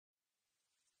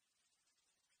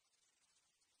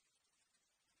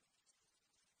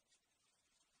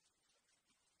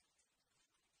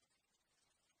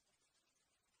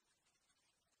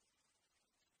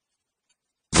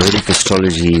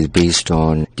astrology is based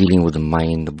on dealing with the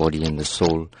mind, the body and the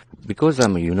soul. Because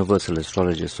I'm a universal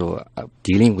astrologer, so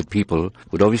dealing with people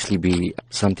would obviously be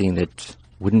something that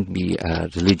wouldn't be a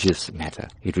religious matter.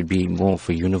 It would be more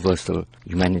for universal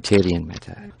humanitarian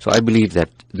matter. So I believe that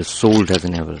the soul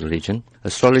doesn't have a religion.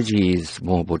 Astrology is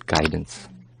more about guidance.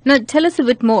 Now, tell us a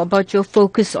bit more about your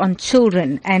focus on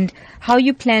children and how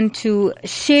you plan to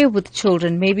share with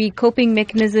children, maybe coping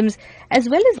mechanisms, as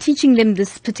well as teaching them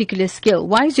this particular skill.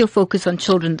 Why is your focus on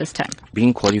children this time?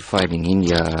 Being qualified in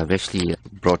India, I've actually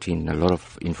brought in a lot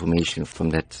of information from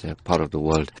that part of the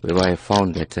world, where I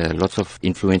found that lots of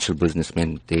influential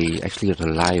businessmen, they actually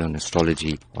rely on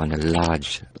astrology on a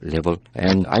large level.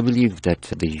 And I believe that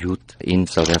the youth in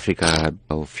South Africa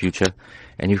are our future.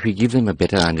 And if we give them a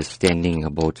better understanding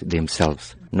about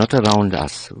themselves, not around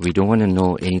us, we don't want to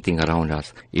know anything around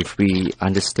us. If we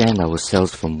understand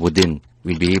ourselves from within,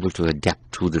 we'll be able to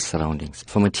adapt to the surroundings.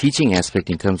 From a teaching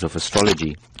aspect in terms of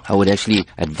astrology, I would actually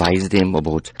advise them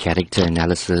about character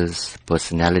analysis,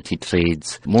 personality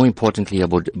traits, more importantly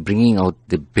about bringing out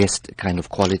the best kind of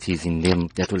qualities in them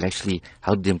that will actually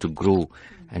help them to grow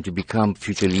and to become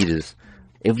future leaders.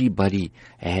 Everybody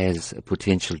has a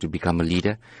potential to become a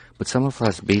leader, but some of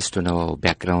us, based on our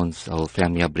backgrounds, our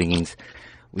family upbringings,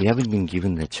 we haven't been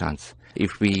given that chance.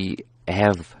 If we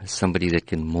have somebody that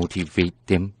can motivate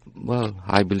them, well,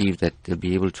 I believe that they'll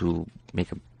be able to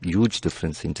make a huge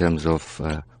difference in terms of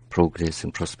progress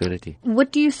and prosperity.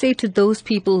 What do you say to those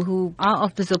people who are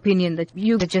of this opinion that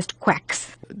you are just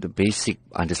quacks? The basic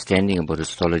understanding about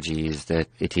astrology is that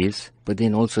it is, but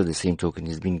then also the same token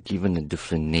is being given a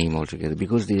different name altogether,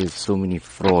 because there's so many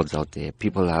frauds out there.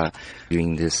 People are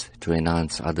doing this to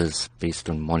enhance others based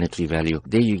on monetary value.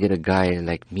 There you get a guy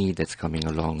like me that's coming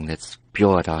along, that's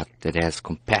pure at heart, that has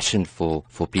compassion for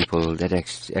people, that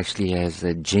actually has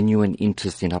a genuine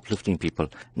interest in uplifting people.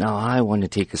 Now I want to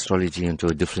take astrology into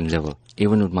a different level.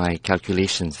 Even with my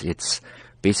calculations, it's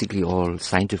basically all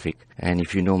scientific. And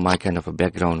if you know, my kind of a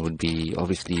background would be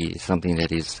obviously something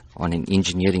that is on an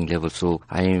engineering level. So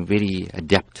I am very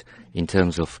adept in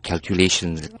terms of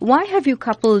calculations. Why have you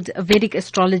coupled Vedic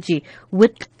astrology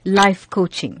with life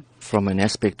coaching? From an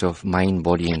aspect of mind,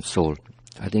 body and soul,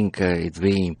 I think it's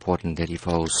very important that if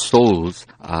our souls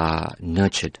are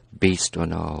nurtured based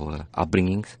on our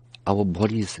upbringings, our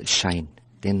bodies shine.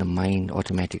 Then the mind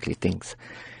automatically thinks.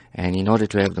 And in order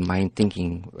to have the mind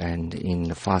thinking, and in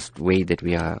the fast way that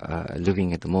we are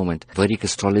living at the moment, Vedic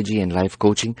astrology and life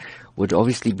coaching would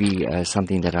obviously be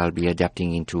something that I'll be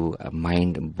adapting into a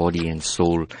mind, body and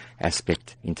soul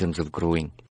aspect in terms of growing.